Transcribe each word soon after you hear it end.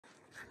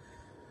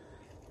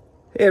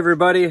Hey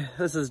everybody,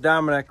 this is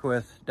Dominic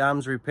with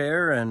Dom's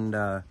Repair,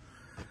 and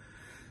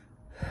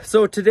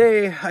so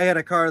today I had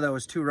a car that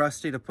was too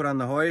rusty to put on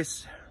the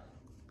hoist,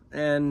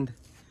 and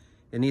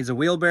it needs a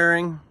wheel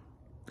bearing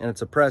and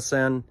it's a press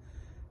end,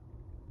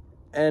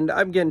 and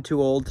I'm getting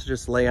too old to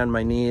just lay on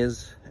my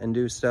knees and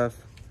do stuff,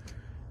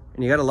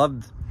 and you gotta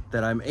love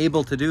that I'm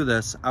able to do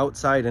this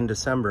outside in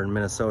December in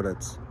Minnesota.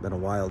 It's been a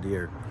wild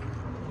year.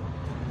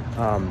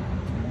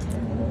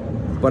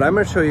 But I'm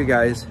gonna show you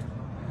guys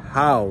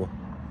how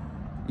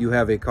you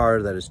have a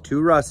car that is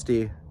too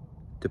rusty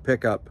to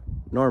pick up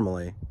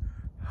normally,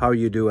 how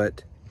you do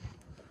it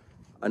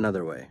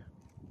another way.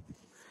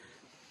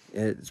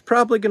 It's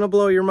probably going to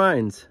blow your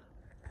minds.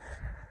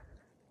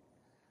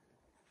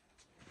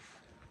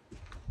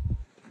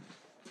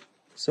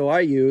 So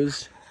I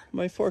use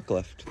my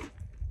forklift.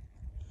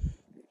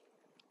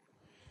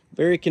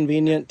 Very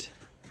convenient,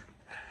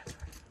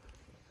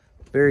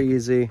 very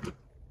easy,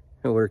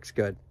 it works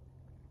good.